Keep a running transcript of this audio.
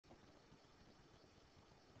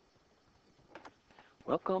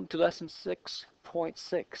Welcome to lesson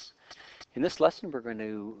 6.6. In this lesson, we're going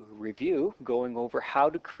to review going over how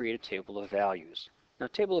to create a table of values. Now,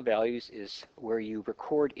 table of values is where you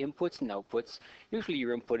record inputs and outputs. Usually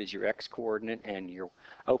your input is your x coordinate and your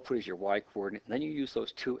output is your y coordinate. And then you use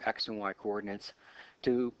those two x and y coordinates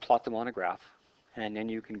to plot them on a graph. And then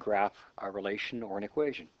you can graph a relation or an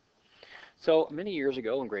equation. So many years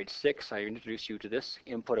ago in grade 6, I introduced you to this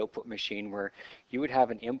input-output machine where you would have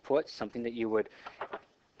an input, something that you would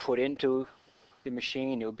put into the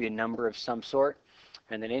machine. It would be a number of some sort,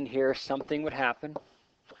 and then in here something would happen.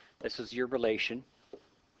 This is your relation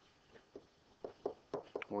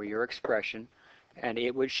or your expression, and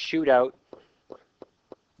it would shoot out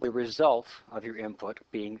the result of your input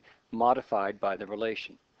being modified by the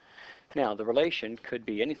relation. Now the relation could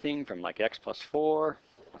be anything from like x plus 4,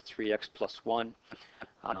 3x plus 1.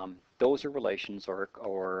 Those are relations,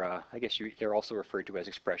 or I guess they're also referred to as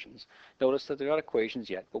expressions. Notice that they're not equations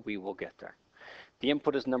yet, but we will get there. The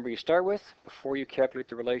input is the number you start with before you calculate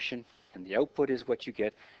the relation, and the output is what you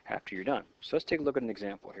get after you're done. So let's take a look at an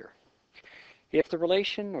example here. If the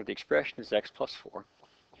relation or the expression is x plus 4,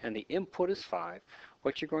 and the input is 5,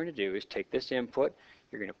 what you're going to do is take this input,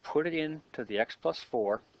 you're going to put it into the x plus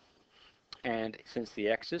 4, and since the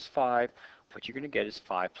x is 5, what you're going to get is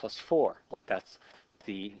 5 plus 4. That's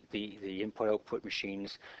the input-output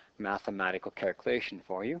machine's mathematical calculation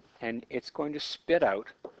for you, and it's going to spit out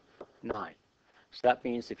 9. So that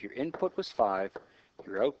means if your input was 5,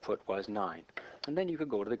 your output was 9. And then you could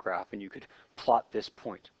go to the graph and you could plot this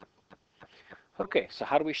point. Okay, so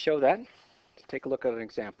how do we show that? Let's take a look at an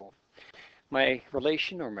example. My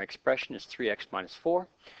relation or my expression is 3x minus 4,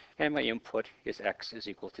 and my input is x is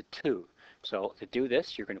equal to 2. So to do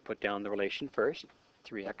this, you're going to put down the relation first,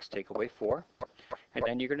 3x take away 4, and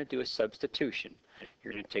then you're going to do a substitution.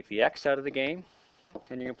 You're going to take the x out of the game,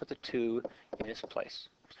 and you're going to put the 2 in its place.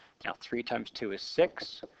 Now 3 times 2 is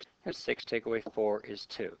 6, and 6 take away 4 is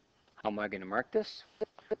 2. How am I going to mark this?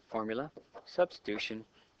 Formula, substitution,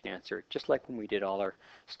 answer, just like when we did all our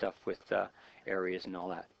stuff with areas and all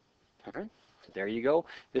that. All right, so there you go.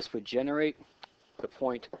 This would generate the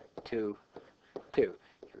point 2, 2, your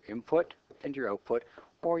input and your output,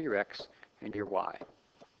 or your x and your y.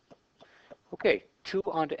 Okay,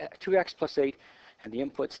 2x plus 8, and the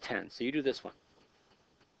input's 10. So you do this one.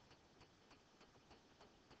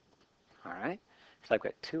 All right, so I've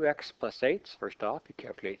got 2x plus 8. First off,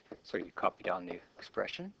 you copy down the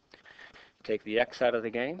expression. Take the x out of the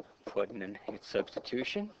game, put in its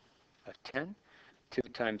substitution of 10. 2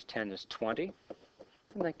 times 10 is 20,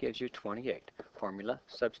 and that gives you 28. Formula,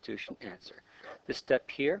 substitution, answer. This step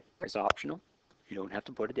here is optional. You don't have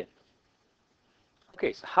to put it in.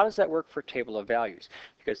 Okay, so how does that work for a table of values?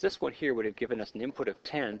 Because this one here would have given us an input of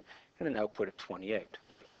 10 and an output of 28.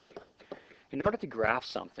 In order to graph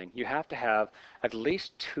something, you have to have at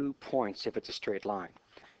least 2 points if it's a straight line.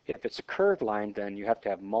 If it's a curved line, then you have to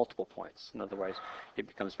have multiple points. And otherwise, it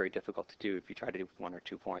becomes very difficult to do if you try to do 1 or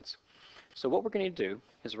 2 points. So what we're going to do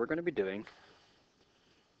is we're going to be doing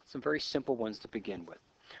some very simple ones to begin with.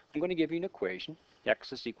 I'm going to give you an equation.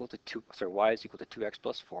 X is equal to y is equal to 2x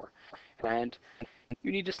plus 4. And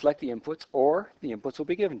you need to select the inputs, or the inputs will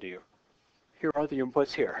be given to you. Here are the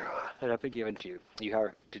inputs here that have been given to you. You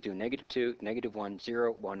have to do -2, -1,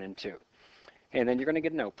 0, 1, and 2. And then you're going to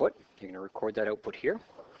get an output. You're going to record that output here.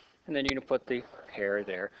 And then you're going to put the pair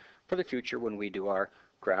there for the future when we do our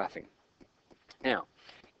graphing. Now,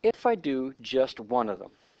 if I do just one of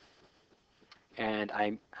them, and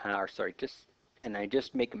I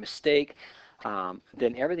just make a mistake,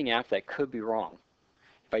 then everything after that could be wrong.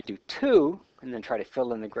 If I do 2 and then try to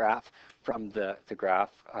fill in the graph from the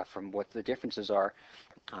graph from what the differences are,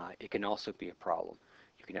 it can also be a problem.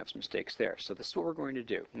 You can have some mistakes there. So this is what we're going to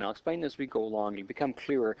do. And I'll explain as we go along. You become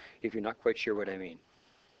clearer if you're not quite sure what I mean.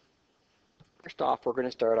 First off, we're going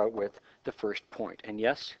to start out with the first point. And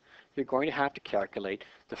yes, you're going to have to calculate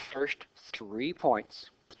the first 3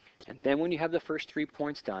 points. And then when you have the first 3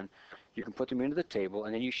 points done, you can put them into the table,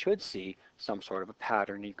 and then you should see some sort of a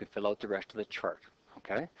pattern. You can fill out the rest of the chart.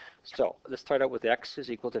 Okay, so let's start out with x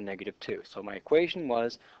is equal to -2. So my equation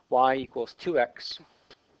was y equals 2x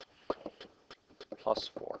plus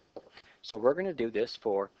 4. So we're going to do this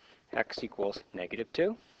for x equals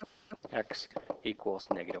 -2, x equals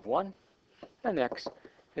 -1, and x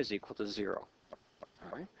is equal to 0.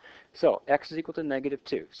 All right, so x is equal to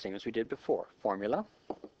 -2, same as we did before. Formula,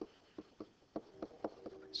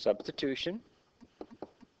 substitution,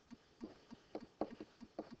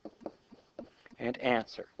 and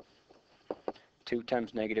answer. 2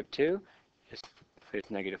 times -2 is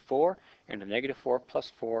 -4, and a -4 plus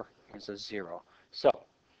 4 is a 0. So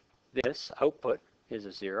this output is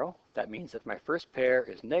a 0. That means that my first pair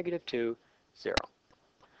is negative 2, 0.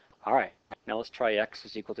 All right, now let's try x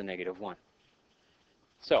is equal to negative 1.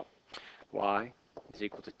 So y is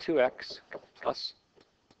equal to 2x plus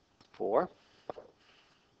 4.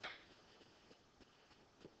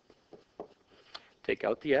 Take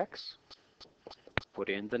out the x, put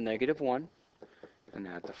in the negative 1, and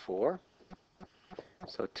add the 4.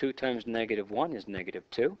 So 2 times negative 1 is negative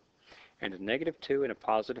 2. And a negative 2 and a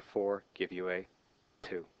positive 4 give you a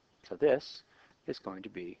 2. So this is going to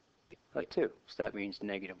be a 2. So that means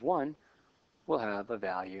negative 1 will have a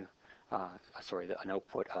value, an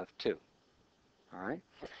output of 2. All right.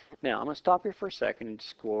 Now I'm going to stop here for a second and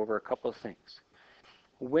just go over a couple of things.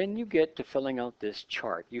 When you get to filling out this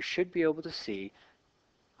chart, you should be able to see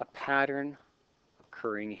a pattern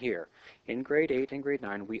occurring here. In grade 8 and grade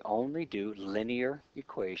 9, we only do linear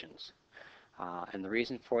equations. And the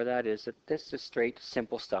reason for that is that this is straight,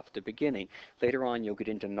 simple stuff at the beginning. Later on, you'll get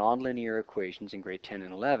into nonlinear equations in grade 10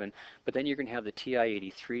 and 11, but then you're going to have the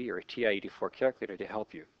TI-83 or a TI-84 calculator to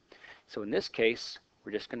help you. So in this case,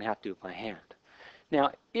 we're just going to have to do it by hand.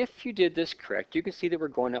 Now, if you did this correct, you can see that we're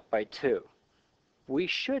going up by 2. We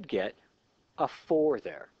should get a 4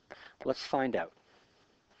 there. Let's find out.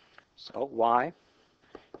 So y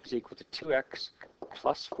is equal to 2x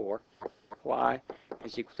plus 4. Y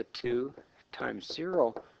is equal to 2 times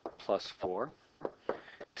 0 plus 4.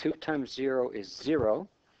 2 times 0 is 0,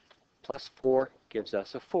 plus 4 gives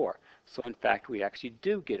us a 4. So in fact, we actually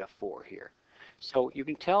do get a 4 here. So you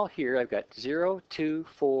can tell here I've got 0, 2,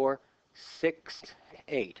 4, 6,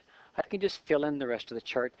 8. I can just fill in the rest of the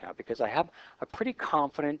chart now because I'm pretty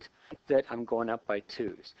confident that I'm going up by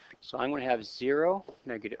 2's. So I'm going to have 0,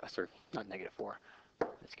 not negative 4.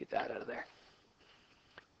 Let's get that out of there.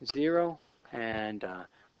 0 and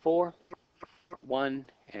 4, 1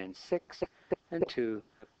 and 6, and 2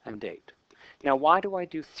 and 8. Now why do I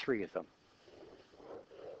do 3 of them?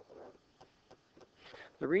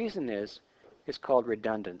 The reason is it's called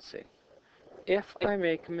redundancy. If I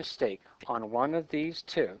make a mistake on one of these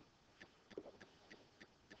 2,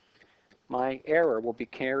 my error will be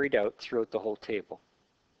carried out throughout the whole table.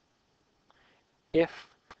 If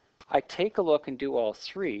I take a look and do all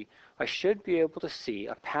 3, I should be able to see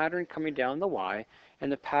a pattern coming down the y, and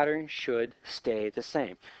the pattern should stay the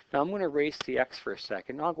same. Now I'm going to erase the x for a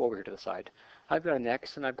second. I'll go over here to the side. I've got an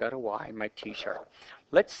x and I've got a y in my t-chart.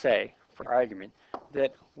 Let's say, for argument,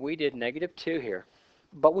 that we did negative 2 here,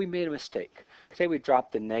 but we made a mistake. Say we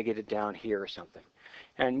dropped the negative down here or something.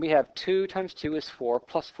 And we have 2 times 2 is 4,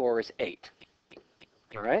 plus 4 is 8.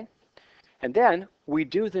 All right? And then we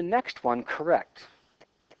do the next one correct.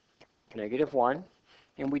 Negative 1.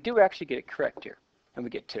 And we do actually get it correct here. And we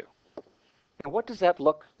get 2. Now what does that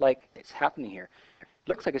look like it's happening here? It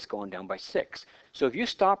looks like it's going down by 6. So if you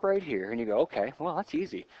stop right here and you go, okay, well, that's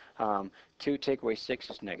easy. 2 take away 6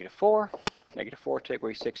 is negative 4. Negative 4 take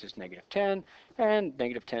away 6 is negative 10. And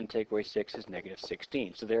negative 10 take away 6 is negative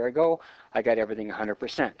 16. So there I go. I got everything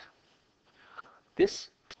 100%. This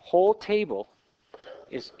whole table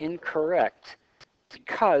is incorrect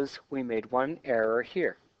because we made one error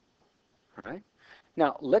here. All right?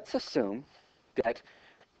 Now, let's assume that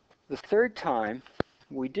the third time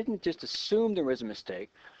we didn't just assume there was a mistake.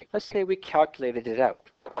 Let's say we calculated it out.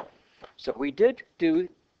 So we did do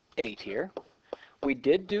 8 here. We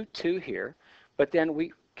did do 2 here. But then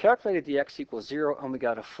we calculated the x equals 0 and we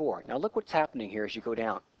got a 4. Now look what's happening here as you go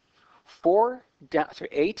down.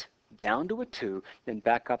 8 down to a 2, then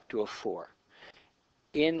back up to a 4.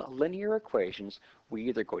 In linear equations, we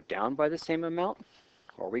either go down by the same amount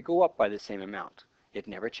or we go up by the same amount. It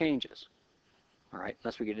never changes. All right,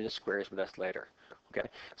 unless we get into squares with us later. Okay,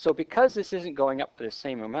 so because this isn't going up by the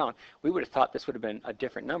same amount, we would have thought this would have been a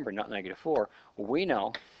different number, not negative 4. We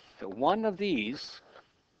know that one of these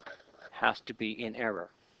has to be in error.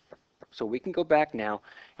 So we can go back now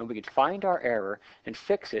and we can find our error and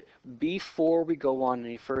fix it before we go on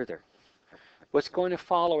any further. What's going to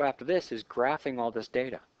follow after this is graphing all this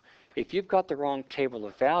data. If you've got the wrong table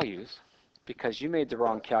of values because you made the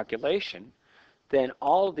wrong calculation, then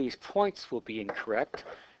all of these points will be incorrect,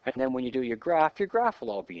 and then when you do your graph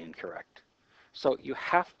will all be incorrect. So you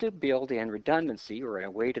have to build in redundancy or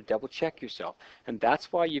a way to double check yourself, and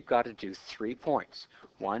that's why you've got to do 3 points.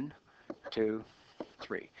 1, 2,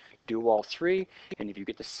 3. Do all 3, and if you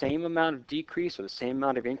get the same amount of decrease or the same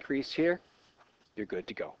amount of increase here, you're good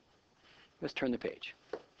to go. Let's turn the page.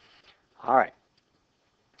 All right.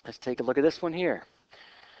 Let's take a look at this one here.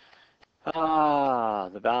 We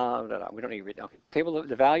don't need to read. Okay.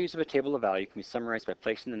 The values of a table of value can be summarized by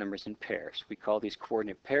placing the numbers in pairs. We call these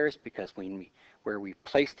coordinate pairs because where we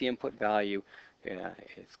place the input value,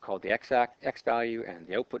 It's called the x value, and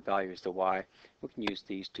the output value is the y. We can use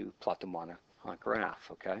these to plot them on a graph,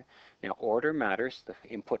 okay? Now, order matters. The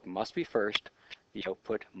input must be first. The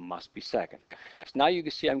output must be second. So now you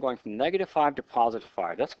can see I'm going from -5 to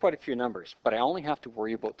 +5. That's quite a few numbers, but I only have to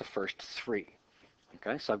worry about the first three.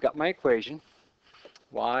 Okay, so I've got my equation.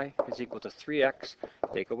 Y is equal to 3x,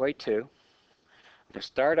 take away 2. To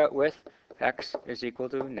start out with, x is equal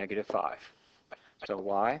to -5. So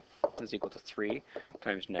y is equal to 3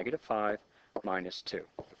 times -5 minus 2.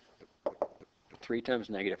 3 times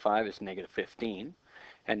 -5 is -15.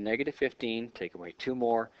 And -15, take away 2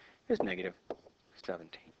 more, is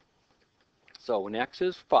 -17. So when x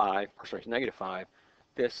is -5,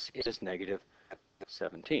 this is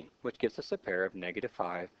 -17, which gives us a pair of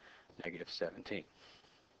 -5, -17.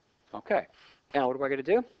 Okay, now what do I got to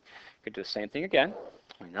do? I could do the same thing again.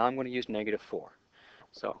 And now I'm going to use -4.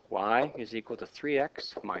 So y is equal to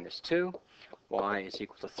 3x minus 2. Y is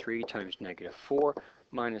equal to 3 times -4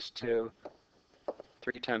 minus 2.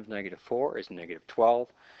 3 times -4 is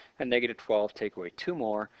 -12. And -12, take away 2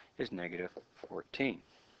 more, is -14.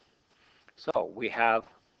 So we have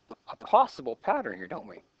a possible pattern here, don't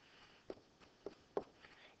we?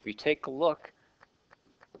 If you take a look,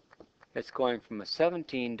 it's going from a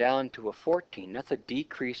 17 down to a 14. That's a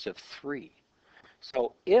decrease of 3.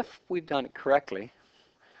 So if we've done it correctly,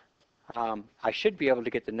 I should be able to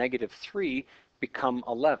get the -3 become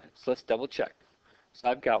 11. So let's double check. So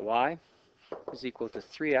I've got y is equal to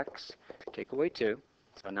 3x, take away 2.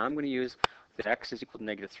 So now I'm going to use that x is equal to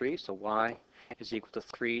 -3. So y is equal to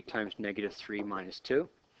 3 times -3 minus 2.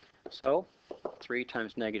 So 3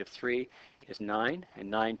 times -3 is 9, and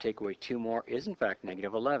 9 take away 2 more is in fact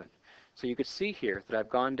 -11. So you could see here that I've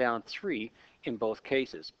gone down 3 in both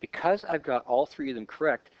cases. Because I've got all 3 of them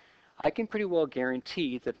correct, I can pretty well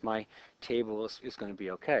guarantee that my table is going to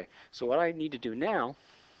be okay. So what I need to do now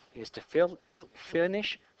is to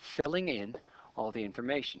finish filling in all the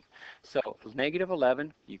information. So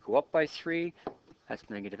 -11, you go up by 3, that's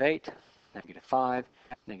 -8, -5,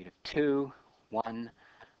 -2, 1,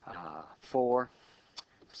 4,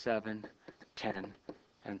 7, 10,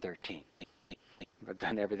 and 13. I've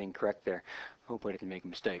done everything correct there. Hope I didn't make a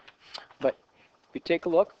mistake. But if you take a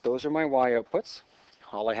look, those are my y outputs.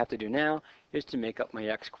 All I have to do now is to make up my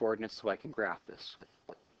x coordinates so I can graph this.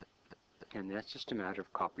 And that's just a matter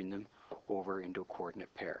of copying them over into a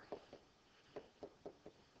coordinate pair.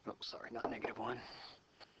 Oh, sorry, not -1.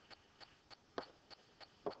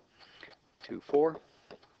 2, 4,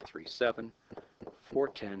 3, 7, 4,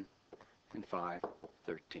 10, and 5,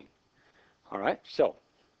 13. All right, so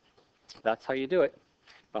that's how you do it.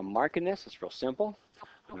 If I'm marking this, it's real simple.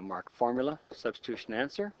 I'm going to mark formula, substitution,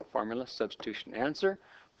 answer, formula, substitution, answer,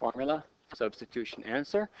 formula, substitution,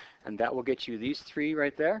 answer, and that will get you these 3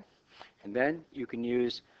 right there. And then you can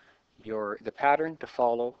use the pattern to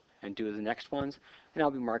follow and do the next ones. And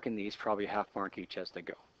I'll be marking these probably half mark each as they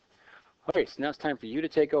go. Okay, so now it's time for you to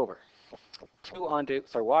take over.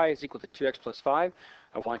 Y is equal to 2x plus 5.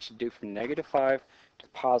 I want you to do from -5 to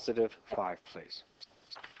 +5, please.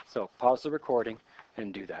 So pause the recording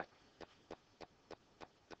and do that.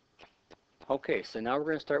 Okay, so now we're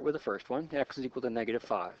going to start with the first one. X is equal to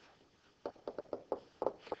 -5.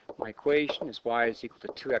 My equation is y is equal to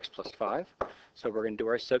 2x plus 5. So we're going to do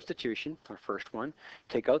our substitution, our first one.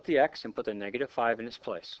 Take out the x and put the -5 in its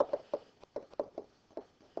place.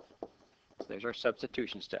 So there's our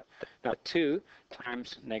substitution step. Now 2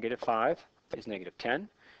 times -5 is -10,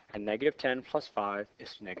 and -10 plus 5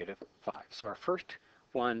 is -5. So our first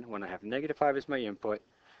one, when I have -5 as my input,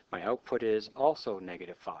 my output is also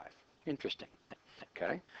 -5. Interesting.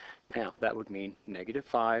 Okay. Now that would mean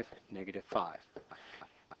 -5, -5.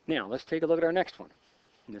 Now let's take a look at our next one.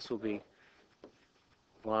 And this will be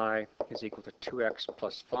y is equal to 2x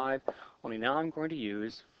plus 5. Only now I'm going to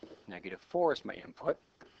use -4 as my input.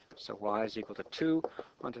 So y is equal to 2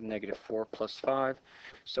 onto -4 plus 5.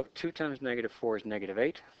 So 2 times -4 is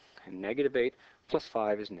 -8. And -8 plus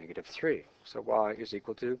 5 is -3. So y is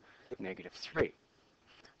equal to -3.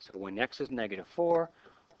 So when x is -4,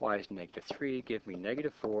 y is -3, give me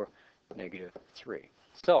 -4, -3.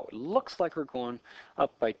 So it looks like we're going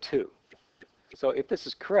up by 2. So if this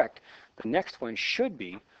is correct, the next one should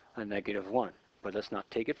be a -1. But let's not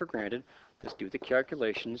take it for granted. Let's do the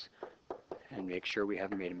calculations and make sure we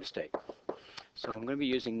haven't made a mistake. So I'm going to be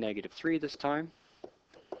using -3 this time.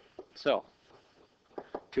 So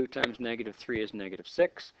 2 times -3 is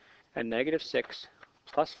 -6, and -6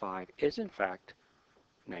 plus 5 is in fact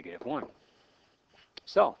 -1.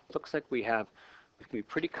 So looks like we can be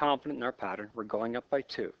pretty confident in our pattern. We're going up by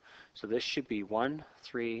 2. So this should be 1,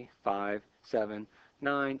 3, 5, 7,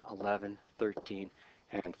 9, 11, 13,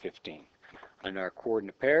 and 15. And our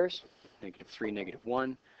coordinate pairs, -3,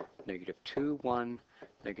 -1, -2, 1,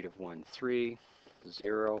 -1, 3,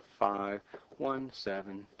 0, 5, 1,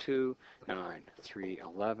 7, 2, 9, 3,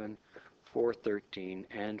 11, 4, 13,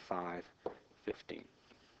 and 5, 15.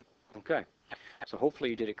 Okay, so hopefully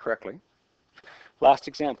you did it correctly. Last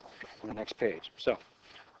example on the next page. So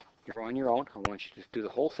you're on your own. I want you to do the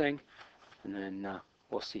whole thing, and then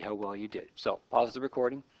we'll see how well you did. So pause the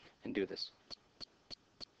recording and do this.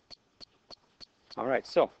 All right,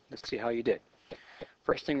 so let's see how you did.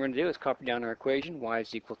 First thing we're going to do is copy down our equation. Y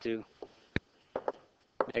is equal to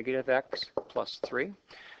 -x plus 3.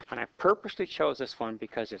 And I purposely chose this one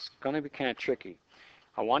because it's going to be kind of tricky.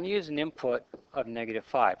 I want to use an input of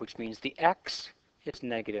 -5, which means the x is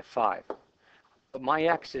 -5. But my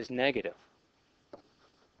x is negative.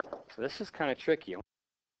 So this is kind of tricky.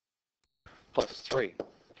 Plus 3.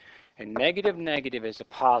 And negative negative is a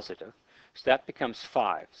positive. So that becomes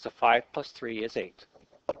 5. So 5 plus 3 is 8.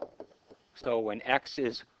 So when x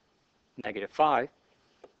is -5,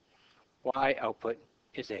 y output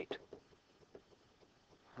is 8.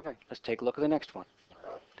 All right, let's take a look at the next one.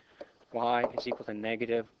 Y is equal to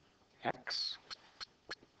 -x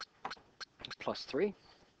plus 3.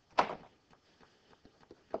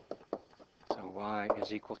 So y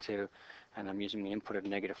is equal to, and I'm using the input of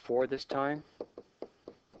 -4 this time.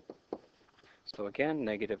 So again,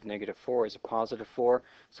 -4 is a positive 4,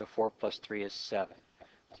 so 4 plus 3 is 7.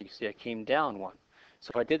 So you see I came down 1.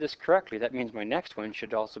 So if I did this correctly, that means my next one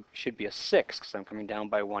should be a 6, because I'm coming down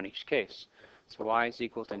by 1 each case. So y is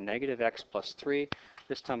equal to -x plus 3.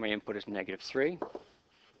 This time my input is -3.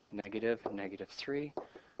 -3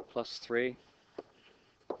 plus 3.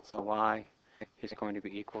 So y is going to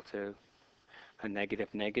be equal to a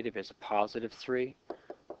negative is a positive 3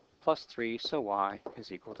 plus 3, so y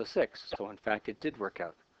is equal to 6. So in fact, it did work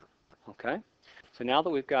out. Okay? So now that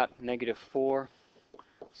we've got -4,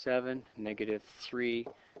 7, -3,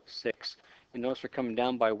 6, and notice we're coming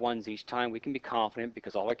down by 1s each time, we can be confident,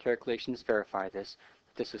 because all our calculations verify this,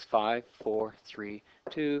 this is 5, 4, 3,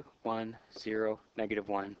 2, 1, 0,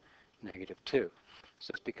 -1, -2.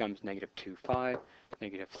 So this becomes -2, 5,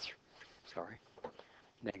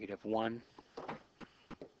 -1,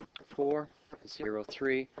 4, 0,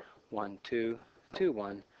 3, 1, 2, 2,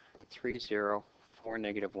 1, 3, 0, 4,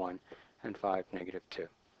 -1, and 5, -2.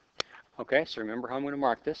 Okay, so remember how I'm going to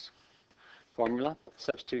mark this. Formula,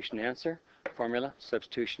 substitution, answer. Formula,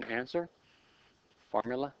 substitution, answer.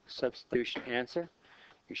 Formula, substitution, answer.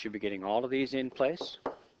 You should be getting all of these in place.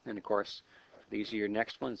 And of course, these are your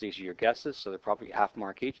next ones. These are your guesses, so they're probably half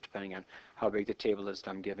mark each, depending on how big the table is that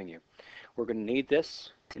I'm giving you. We're going to need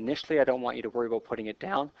this. Initially, I don't want you to worry about putting it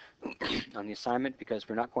down on the assignment because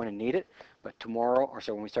we're not going to need it. But tomorrow, or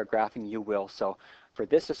so when we start graphing, you will. So for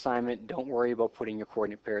this assignment, don't worry about putting your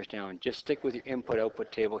coordinate pairs down. Just stick with your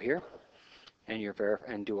input-output table here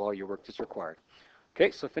and do all your work that's required.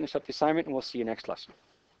 Okay, so finish up the assignment, and we'll see you next lesson.